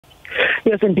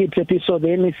Yes, indeed, Pepe. So the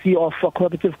MEC of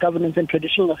Cooperative Governance and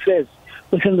Traditional Affairs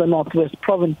within the Northwest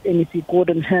Province, MEC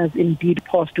Gordon, has indeed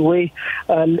passed away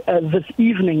this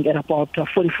evening at about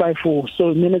 45 or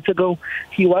so minutes ago.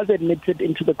 He was admitted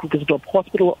into the Krugersdorp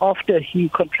Hospital after he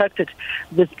contracted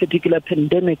this particular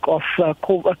pandemic of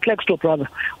Klerksdorp, rather,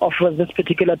 of this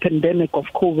particular pandemic of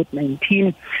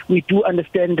COVID-19. We do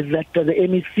understand that the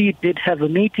MEC did have a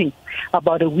meeting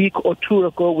about a week or two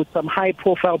ago with some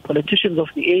high-profile politicians of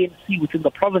the ANC within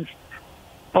the province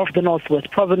of the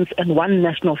Northwest Province, and one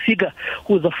national figure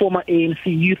who is a former ANC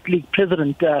Youth League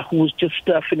president who's just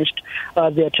finished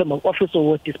their term of office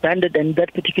or was disbanded, and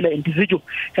that particular individual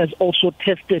has also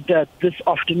tested this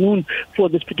afternoon for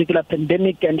this particular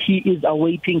pandemic, and he is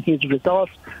awaiting his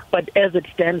results. But as it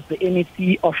stands, the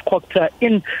MEC of Cogta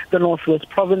in the Northwest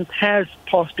Province has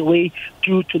passed away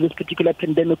due to this particular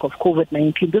pandemic of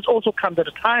COVID-19. This also comes at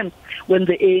a time when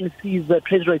the ANC's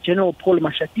Treasurer General Paul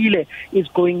Mashatile is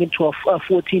going into a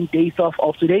 14 days of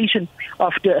isolation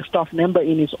after a staff member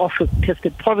in his office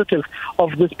tested positive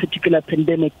of this particular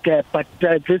pandemic. But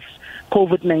this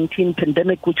COVID-19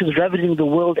 pandemic, which is ravaging the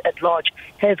world at large,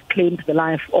 has claimed the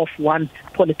life of one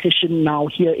politician now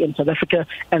here in South Africa,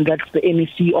 and that's the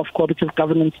MEC of Cooperative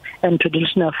Governance and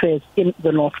Traditional Affairs in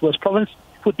the Northwest Province,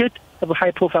 who did have a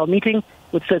high-profile meeting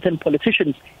with certain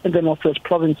politicians in the Northwest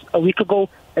Province a week ago,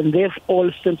 and they've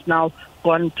all since now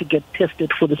gone to get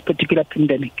tested for this particular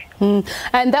pandemic.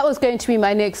 And that was going to be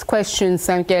my next question,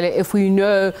 Samkele, if we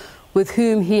know with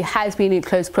whom he has been in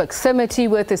close proximity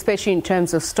with, especially in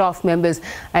terms of staff members,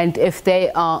 and if they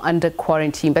are under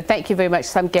quarantine. But thank you very much,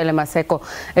 Samkele Maseko,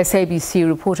 SABC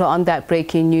reporter, on that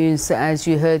breaking news. As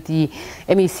you heard, the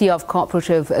MEC of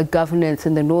Cooperative Governance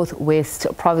in the Northwest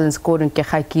Province, Gordon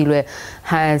Kegakilwe,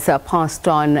 has passed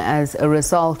on as a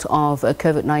result of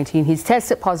COVID-19. He's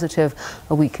tested positive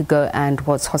a week ago and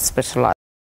was hospitalized.